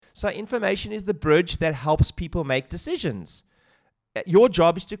So information is the bridge that helps people make decisions. Your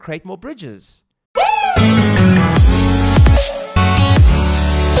job is to create more bridges.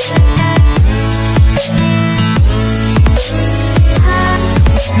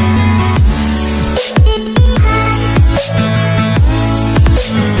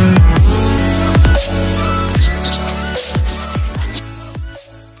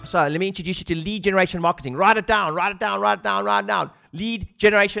 So let me introduce you to lead generation marketing. Write it down, write it down, write it down, write it down. Lead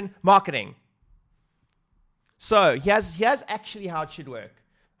generation marketing. So here's actually how it should work.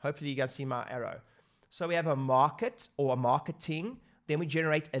 Hopefully you guys see my arrow. So we have a market or a marketing. Then we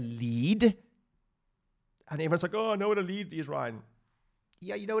generate a lead. And everyone's like, oh, I know what a lead is, Ryan.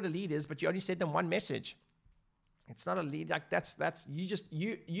 Yeah, you know what a lead is, but you only send them one message. It's not a lead. Like that's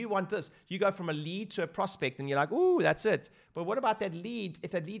you want this. You go from a lead to a prospect and you're like, ooh, that's it. But what about that lead?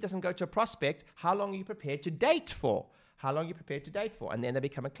 If that lead doesn't go to a prospect, how long are you prepared to date for? How long are you prepared to date for? And then they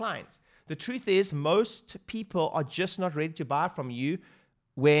become a client. The truth is most people are just not ready to buy from you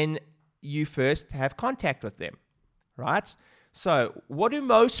when you first have contact with them, right? So what do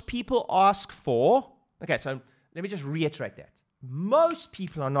most people ask for? Okay, so let me just reiterate that. Most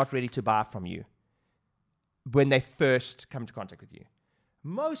people are not ready to buy from you when they first come into contact with you.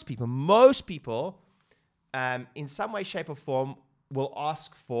 Most people, in some way, shape, or form, will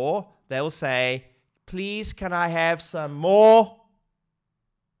ask for, they'll say, please, can I have some more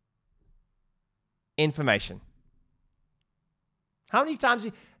information? How many times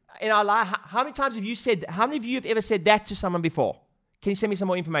in our life, how many times have you said, how many of you have ever said that to someone before? Can you send me some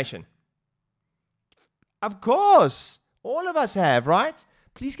more information? Of course. All of us have, right?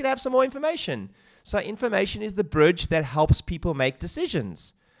 Please, can I have some more information? So information is the bridge that helps people make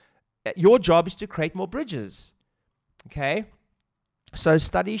decisions. Your job is to create more bridges. Okay? So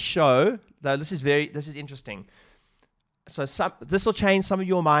studies show, though this is interesting. So this will change some of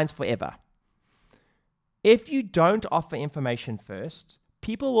your minds forever. If you don't offer information first,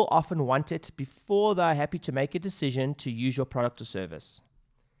 people will often want it before they're happy to make a decision to use your product or service.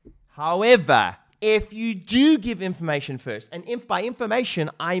 However, if you do give information first, and by information,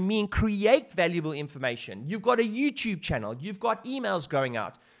 I mean create valuable information. You've got a YouTube channel. You've got emails going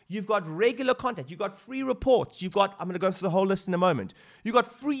out. You've got regular content. You've got free reports. I'm going to go through the whole list in a moment. You've got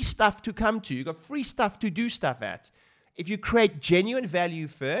free stuff to come to. You've got free stuff to do stuff at. If you create genuine value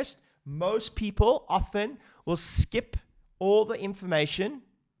first, most people often will skip all the information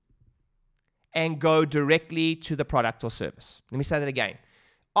and go directly to the product or service. Let me say that again.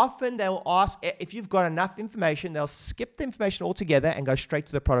 Often they will ask, if you've got enough information, they'll skip the information altogether and go straight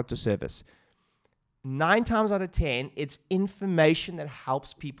to the product or service. 9 times out of 10, it's information that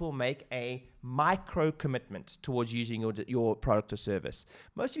helps people make a micro commitment towards using your product or service.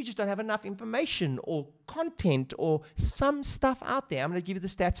 Most of you just don't have enough information or content or some stuff out there. I'm going to give you the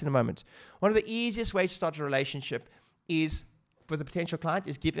stats in a moment. One of the easiest ways to start a relationship is for the potential client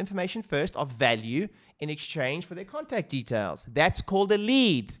is give information first of value in exchange for their contact details. That's called a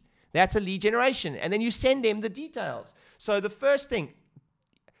lead. That's a lead generation. And then you send them the details. So the first thing,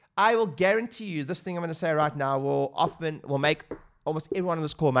 I will guarantee you, this thing I'm going to say right now will make almost everyone on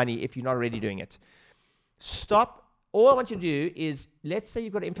this call money if you're not already doing it. Stop. All I want you to do is, let's say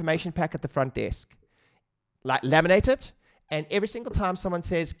you've got an information pack at the front desk. Like, laminate it. And every single time someone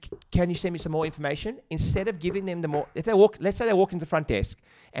says, can you send me some more information? Instead of giving them the more, let's say they walk into the front desk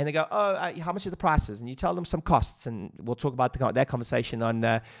and they go, how much are the prices? And you tell them some costs. And we'll talk about that conversation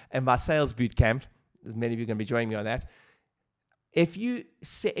in my sales boot camp. Many of you are going to be joining me on that. If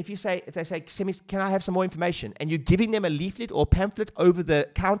they say, can I have some more information? And you're giving them a leaflet or pamphlet over the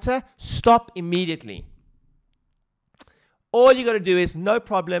counter, stop immediately. All you got to do is, no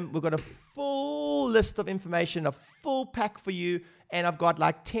problem, we've got a full list of information, a full pack for you, and I've got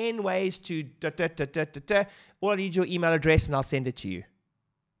like 10 ways to All I need is your email address and I'll send it to you.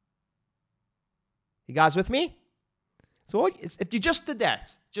 You guys with me? So if you just did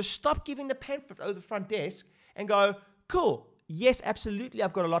that, just stop giving the pamphlet over the front desk and go, cool, yes, absolutely,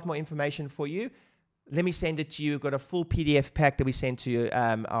 I've got a lot more information for you. Let me send it to you. We've got a full PDF pack that we send to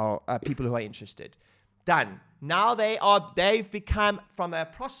our people who are interested. Done. Now they've become from a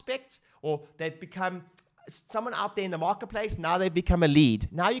prospect, or they've become someone out there in the marketplace. Now they've become a lead.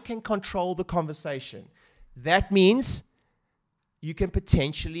 Now you can control the conversation. That means you can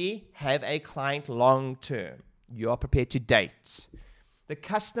potentially have a client long term. You are prepared to date. The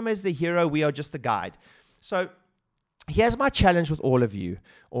customer is the hero. We are just the guide. So here's my challenge with all of you,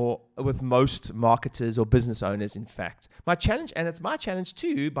 or with most marketers or business owners, in fact. My challenge, and it's my challenge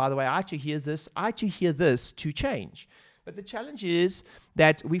too, by the way, I too hear this to change. But the challenge is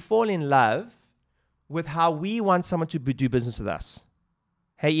that we fall in love with how we want someone to do business with us.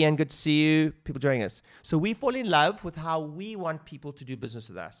 Hey, Ian, good to see you. People joining us. So we fall in love with how we want people to do business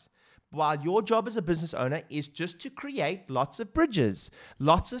with us. While your job as a business owner is just to create lots of bridges,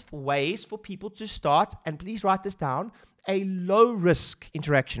 lots of ways for people to start, and please write this down, a low-risk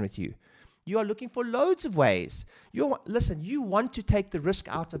interaction with you. You are looking for loads of ways. Listen, you want to take the risk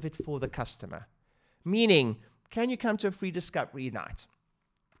out of it for the customer. Meaning, can you come to a free discovery night?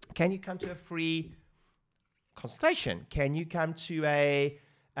 Can you come to a free consultation? Can you come to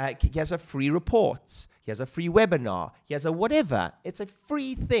he has a free report. He has a free webinar. He has a whatever. It's a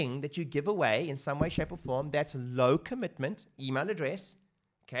free thing that you give away in some way, shape, or form. That's low commitment, email address,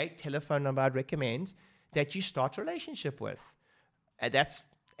 okay, telephone number I'd recommend, that you start a relationship with.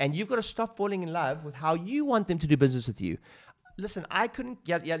 And you've got to stop falling in love with how you want them to do business with you. Listen, let me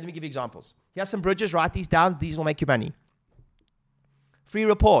give you examples. Here's some bridges. Write these down. These will make you money. Free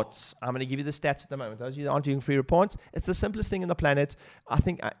reports. I'm going to give you the stats at the moment. Those of you that aren't doing free reports, it's the simplest thing in the planet. I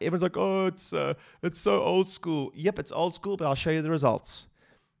think everyone's like, oh, it's so old school. Yep, it's old school, but I'll show you the results.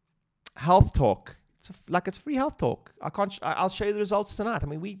 Health talk. It's free health talk. I'll show you the results tonight. I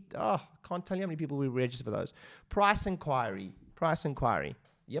mean, I can't tell you how many people we register for those. Price inquiry.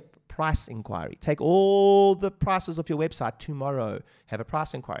 Yep, price inquiry. Take all the prices off your website tomorrow. Have a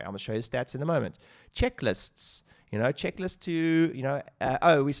price inquiry. I'm going to show you the stats in a moment. Checklists. Checklist to,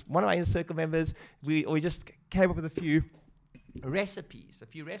 one of my Inner Circle members, we just came up with a few recipes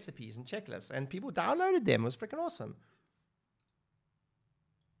and checklists, and people downloaded them. It was freaking awesome.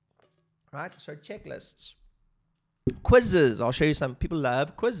 Right? So checklists. Quizzes. I'll show you some. People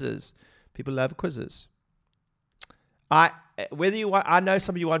love quizzes. I know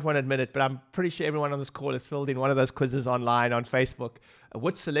some of you won't want to admit it, but I'm pretty sure everyone on this call has filled in one of those quizzes online on Facebook.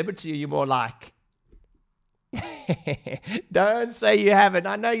 Which celebrity are you more like? Don't say you haven't.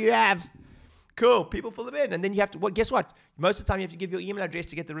 I know you have. Cool. People fill them in. And then you have to, guess what? Most of the time you have to give your email address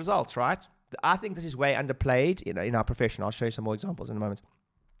to get the results, right? I think this is way underplayed in our profession. I'll show you some more examples in a moment.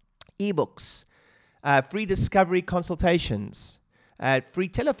 Ebooks, free discovery consultations, free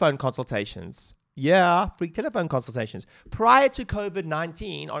telephone consultations. Yeah, free telephone consultations. Prior to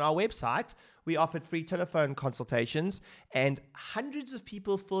COVID-19, on our website, we offered free telephone consultations, and hundreds of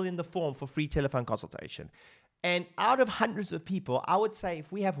people fill in the form for free telephone consultation. And out of hundreds of people, I would say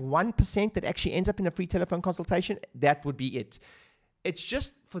if we have 1% that actually ends up in a free telephone consultation, that would be it. It's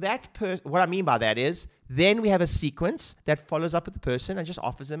just for that person. What I mean by that is then we have a sequence that follows up with the person and just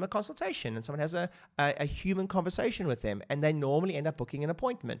offers them a consultation, and someone has a human conversation with them, and they normally end up booking an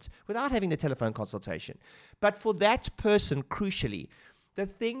appointment without having the telephone consultation. But for that person, crucially, the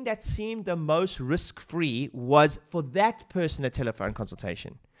thing that seemed the most risk-free was for that person a telephone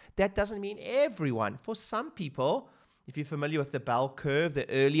consultation. That doesn't mean everyone. For some people, if you're familiar with the bell curve, the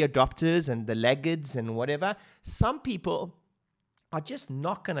early adopters and the laggards and whatever, some people are just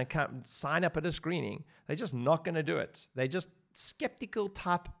not going to come sign up at a screening. They're just not going to do it. They're just skeptical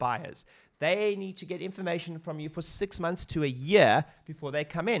type buyers. They need to get information from you for 6 months to a year before they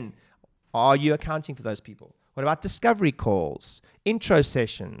come in. Are you accounting for those people? What about discovery calls, intro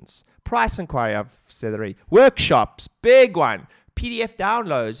sessions, price inquiry, I've said already, workshops, big one, PDF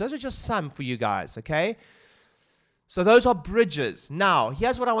downloads. Those are just some for you guys, okay? So those are bridges. Now,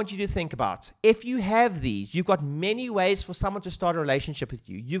 here's what I want you to think about. If you have these, you've got many ways for someone to start a relationship with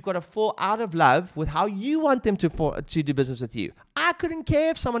you. You've got to fall out of love with how you want them to do business with you. I couldn't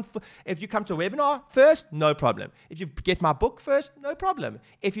care if you come to a webinar first, no problem. If you get my book first, no problem.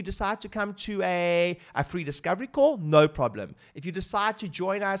 If you decide to come to a free discovery call, no problem. If you decide to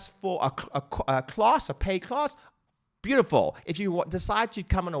join us for a class, a paid class, beautiful. If you decide to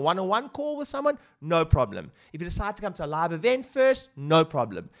come on a one-on-one call with someone, no problem. If you decide to come to a live event first, no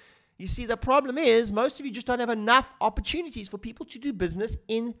problem. You see, the problem is most of you just don't have enough opportunities for people to do business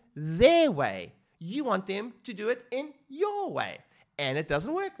in their way. You want them to do it in your way. And it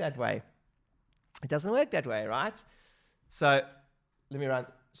doesn't work that way. It doesn't work that way, right? So let me run.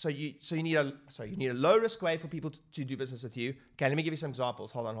 So you need a low risk way for people to do business with you. Okay, let me give you some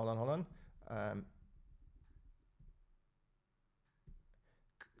examples. Hold on.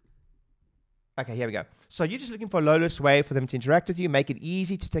 Okay, here we go. So you're just looking for a low-risk way for them to interact with you, make it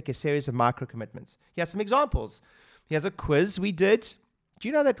easy to take a series of micro commitments. Here's some examples. Here's a quiz we did. Do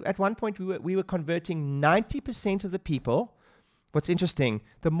you know that at one point we were converting 90% of the people? What's interesting,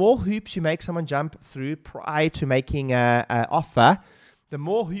 the more hoops you make someone jump through prior to making an offer, the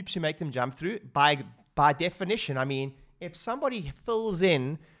more hoops you make them jump through. By definition, I mean, if somebody fills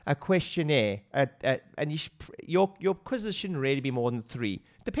in a questionnaire, and your quizzes shouldn't really be more than 3.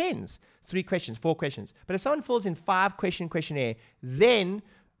 Depends. 3 questions, 4 questions. But if someone fills in 5-question questionnaire, then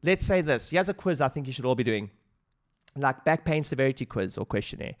let's say this. Here's a quiz I think you should all be doing. like back pain severity quiz or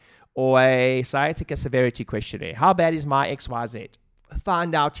questionnaire, or a sciatica severity questionnaire. How bad is my XYZ?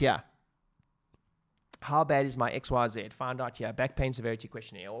 Find out here. How bad is my XYZ? Find out here. Back pain severity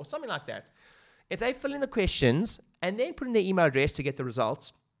questionnaire or something like that. If they fill in the questions and then put in their email address to get the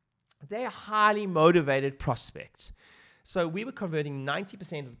results, they're highly motivated prospects. So we were converting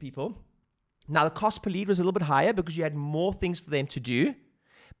 90% of the people. Now, the cost per lead was a little bit higher because you had more things for them to do,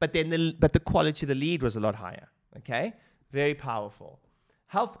 but then the quality of the lead was a lot higher. Okay? Very powerful.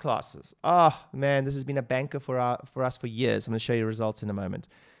 Health classes. Oh, man, this has been a banker for us for years. I'm going to show you results in a moment.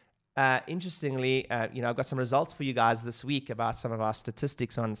 Interestingly, I've got some results for you guys this week about some of our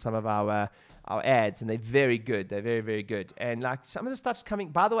statistics on some of our ads, and they're very good. They're very, very good. And like some of the stuff's coming.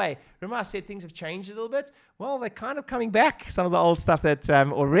 By the way, remember I said things have changed a little bit? Well, they're kind of coming back. Some of the old stuff that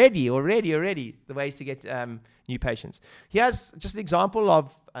already, the ways to get new patients. Here's just an example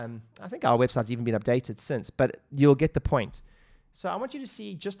of. I think our website's even been updated since, but you'll get the point. So I want you to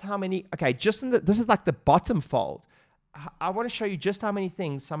see just how many. Okay, this is like the bottom fold. I want to show you just how many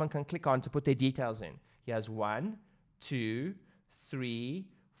things someone can click on to put their details in. He has 1, 2, 3,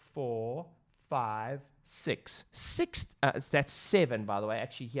 4, 5, 6. That's 7, by the way.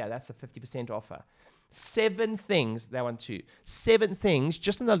 Actually, here, that's a 50% offer. 7 things, that one too. 7 things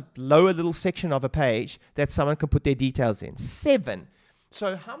just in the lower little section of a page that someone can put their details in. 7.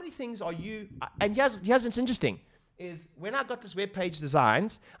 So how many things are you... And here's what's interesting, is when I got this web page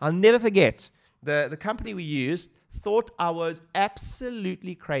designed, I'll never forget, the company we used thought I was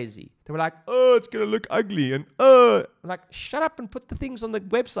absolutely crazy. They were like, oh, it's going to look ugly. And I'm like, shut up and put the things on the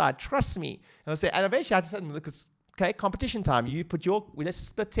website. Trust me. And I said, and eventually I had to say, look, okay, competition time. You put let's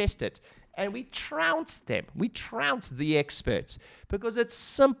split test it. And we trounced them. We trounced the experts because it's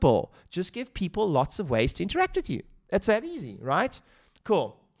simple. Just give people lots of ways to interact with you. It's that easy, right?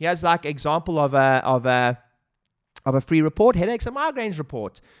 Cool. Here's like example of a free report, headaches and migraines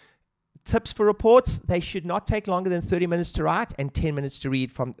report. Tips for reports, they should not take longer than 30 minutes to write and 10 minutes to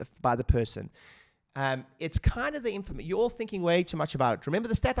read by the person. It's kind of the information. You're all thinking way too much about it. Remember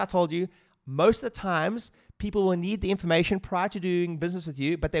the stat I told you? Most of the times, people will need the information prior to doing business with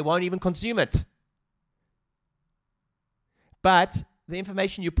you, but they won't even consume it. But the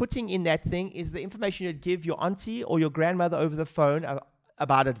information you're putting in that thing is the information you'd give your auntie or your grandmother over the phone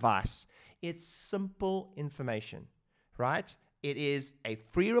about advice. It's simple information, right? It is a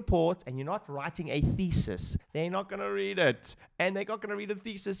free report, and you're not writing a thesis. They're not going to read it, and they're not going to read a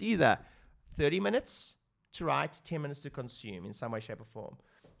thesis either. 30 minutes to write, 10 minutes to consume in some way, shape, or form.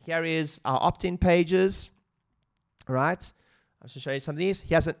 Here is our opt-in pages, right? I'll just show you some of these.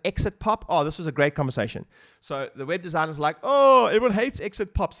 He has an exit pop. Oh, this was a great conversation. So the web designer's like, oh, everyone hates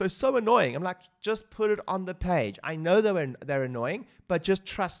exit pops. They're so annoying. I'm like, just put it on the page. I know they're annoying, but just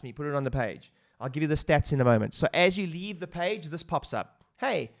trust me, put it on the page. I'll give you the stats in a moment. So as you leave the page, this pops up.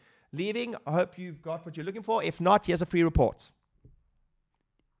 Hey, leaving, I hope you've got what you're looking for. If not, here's a free report.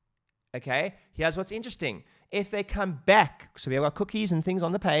 Okay, here's what's interesting. If they come back, so we have our cookies and things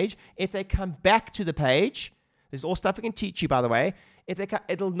on the page. If they come back to the page, there's all stuff we can teach you, by the way.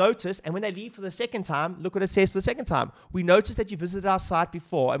 It'll notice, and when they leave for the second time, look what it says for the second time. We noticed that you visited our site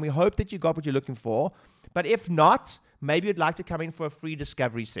before, and we hope that you got what you're looking for. But if not, maybe you'd like to come in for a free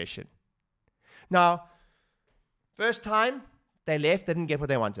discovery session. Now, first time, they left, they didn't get what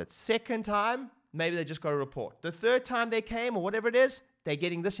they wanted. Second time, maybe they just got a report. The third time they came, or whatever it is, they're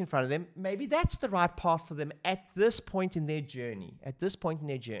getting this in front of them. Maybe that's the right path for them at this point in their journey.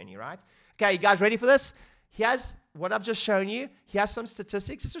 Right? Okay, you guys ready for this? Here's what I've just shown you. Here's some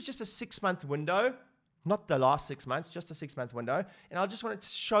statistics. This was just a 6-month window. Not the last 6 months, just a 6-month window. And I just wanted to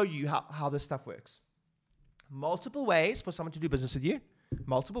show you how this stuff works. Multiple ways for someone to do business with you.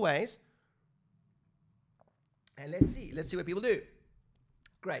 Multiple ways. And let's see what people do.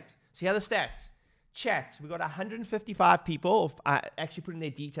 Great. So here are the stats. Chat, we got 155 people actually putting their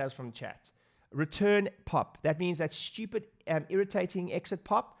details from chat. Return pop, that means that stupid, irritating exit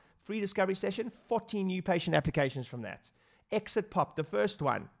pop, free discovery session, 14 new patient applications from that. Exit pop, the first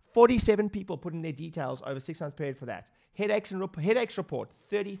one, 47 people putting their details over 6 months period for that. Headaches report,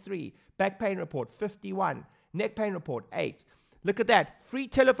 33. Back pain report, 51. Neck pain report, 8. Look at that, free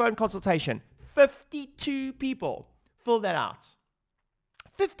telephone consultation, 52 people fill that out.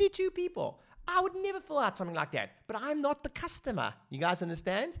 52 people. I would never fill out something like that, but I'm not the customer. You guys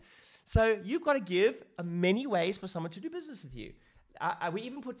understand? So you've got to give many ways for someone to do business with you. We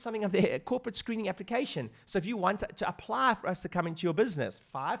even put something up there, a corporate screening application. So if you want to apply for us to come into your business,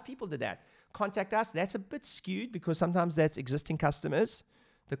 5 people did that. Contact us. That's a bit skewed because sometimes that's existing customers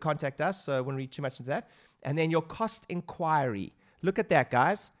to contact us, so I wouldn't read too much into that. And then your cost inquiry. Look at that,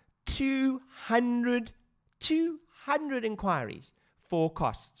 guys. 200 100 inquiries for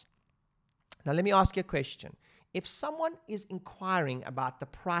cost. Now, let me ask you a question. If someone is inquiring about the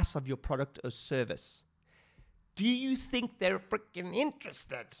price of your product or service, do you think they're freaking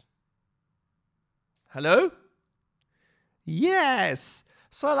interested? Hello? Yes.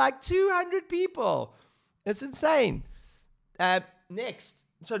 So like 200 people. It's insane. Next.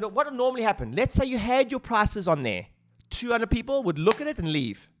 So what would normally happen? Let's say you had your prices on there. 200 people would look at it and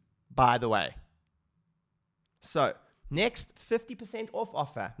leave, by the way. So next, 50% off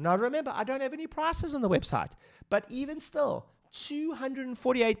offer. Now remember, I don't have any prices on the website. But even still,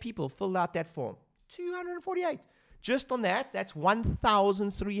 248 people filled out that form. 248. Just on that, that's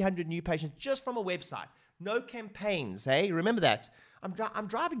 1,300 new patients just from a website. No campaigns, hey? Remember that. I'm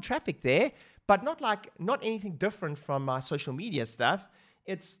driving traffic there, but not anything different from my social media stuff.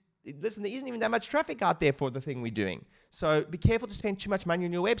 Listen, there isn't even that much traffic out there for the thing we're doing. So be careful to spend too much money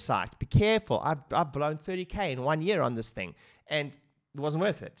on your website. Be careful. I've blown 30K in 1 year on this thing, and it wasn't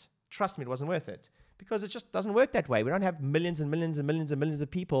worth it. Trust me, it wasn't worth it. Because it just doesn't work that way. We don't have millions and millions and millions and millions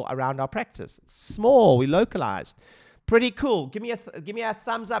of people around our practice. It's small. We're localized. Pretty cool. Give me a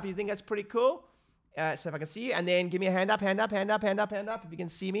thumbs up. You think that's pretty cool? So if I can see you, and then give me a hand up, if you can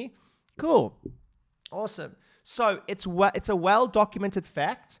see me. Cool. Awesome. So it's a well-documented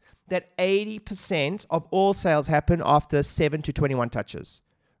fact that 80% of all sales happen after 7 to 21 touches,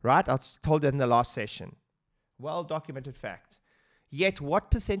 right? I told you in the last session. Well-documented fact. Yet, what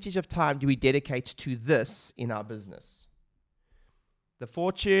percentage of time do we dedicate to this in our business? The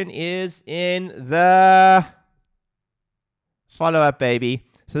fortune is in the follow-up, baby.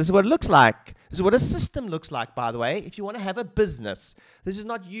 So this is what it looks like. This is what a system looks like, by the way, if you want to have a business. This is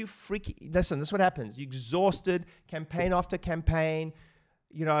not you freaking... Listen, this is what happens. You're exhausted, campaign after campaign.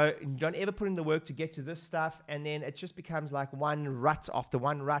 You don't ever put in the work to get to this stuff, and then it just becomes like one rut after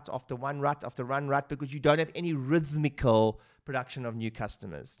one rut after one rut after one rut because you don't have any rhythmical production of new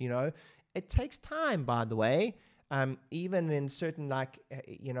customers. It takes time, by the way. Even in certain,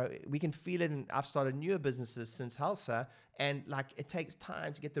 we can feel it. And I've started newer businesses since Halsa, and it takes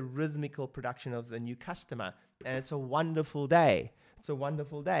time to get the rhythmical production of the new customer. And it's a wonderful day. It's a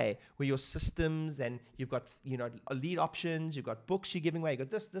wonderful day where your systems and you've got, lead options, you've got books you're giving away, you've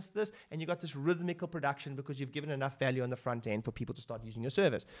got this, and you've got this rhythmical production because you've given enough value on the front end for people to start using your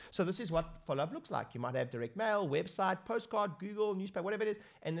service. So this is what follow-up looks like. You might have direct mail, website, postcard, Google, newspaper, whatever it is,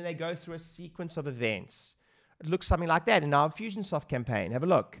 and then they go through a sequence of events. It looks something like that in our Infusionsoft campaign. Have a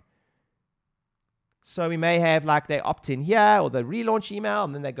look. So we may have they opt in here or the relaunch email,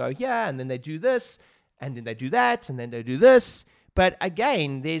 and then they go here, and then they do this, and then they do that, and then they do this. But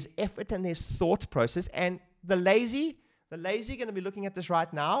again, there's effort and there's thought process. And the lazy are going to be looking at this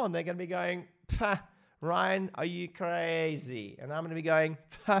right now, and they're going to be going, Ryan, are you crazy? And I'm going to be going,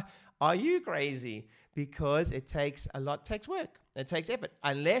 are you crazy? Because it takes work. It takes effort.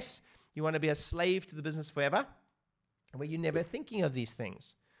 Unless you want to be a slave to the business forever, where you're never thinking of these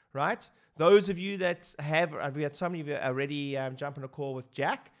things, right? Those of you that we had so many of you already jump on a call with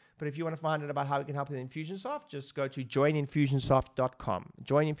Jack. But if you want to find out about how we can help with Infusionsoft, just go to joininfusionsoft.com.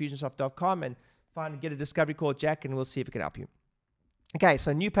 Joininfusionsoft.com and get a discovery call with Jack, and we'll see if we can help you. Okay,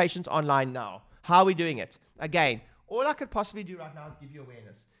 so new patients online now. How are we doing it? Again, all I could possibly do right now is give you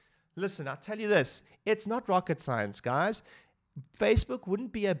awareness. Listen, I'll tell you this. It's not rocket science, guys. Facebook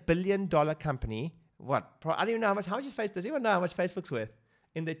wouldn't be $1 billion company. What? I don't even know how much is Facebook. Does anyone know how much Facebook's worth?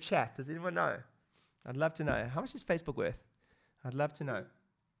 In the chat, does anyone know? I'd love to know. How much is Facebook worth? I'd love to know.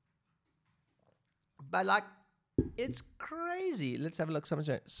 But it's crazy. Let's have a look.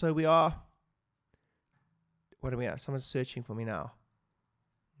 So we are, what are we at? Someone's searching for me now.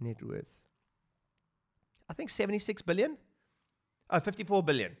 Net worth. I think 76 billion. Oh, 54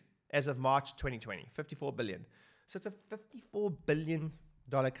 billion as of March 2020. 54 billion. So it's a $54 billion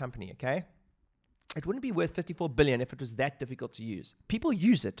company, okay? It wouldn't be worth 54 billion if it was that difficult to use. People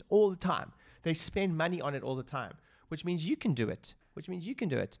use it all the time. They spend money on it all the time, which means you can do it.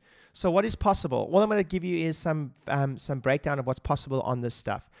 So what is possible? What I'm going to give you is some breakdown of what's possible on this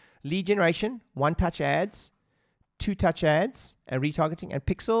stuff. Lead generation, one-touch ads, two-touch ads, and retargeting, and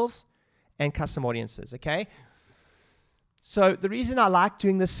pixels, and custom audiences, okay? So the reason I like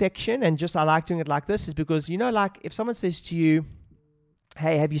doing this section and I like doing it like this is because, if someone says to you,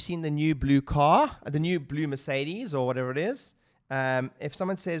 hey, have you seen the new blue car, the new blue Mercedes or whatever it is? If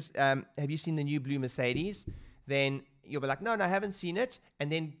someone says, have you seen the new blue Mercedes? Then you'll be like, no, I haven't seen it.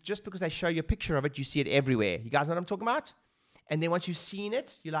 And then just because they show you a picture of it, you see it everywhere. You guys know what I'm talking about? And then once you've seen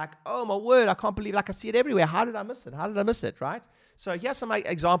it, you're like, oh, my word, I can't believe I see it everywhere. How did I miss it, right? So here's some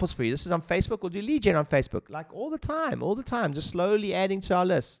examples for you. This is on Facebook. We'll do lead gen on Facebook, all the time, just slowly adding to our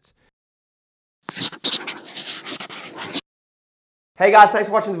list. Hey guys, thanks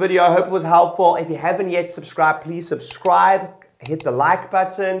for watching the video. I hope it was helpful. If you haven't yet subscribed, please subscribe, hit the like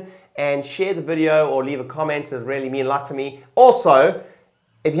button, and share the video or leave a comment. It really means a lot to me. Also,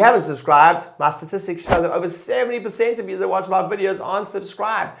 if you haven't subscribed, my statistics show that over 70% of you that watch my videos aren't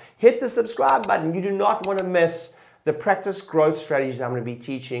subscribed. Hit the subscribe button. You do not want to miss the practice growth strategies I'm going to be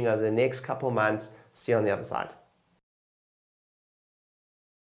teaching over the next couple of months. See you on the other side.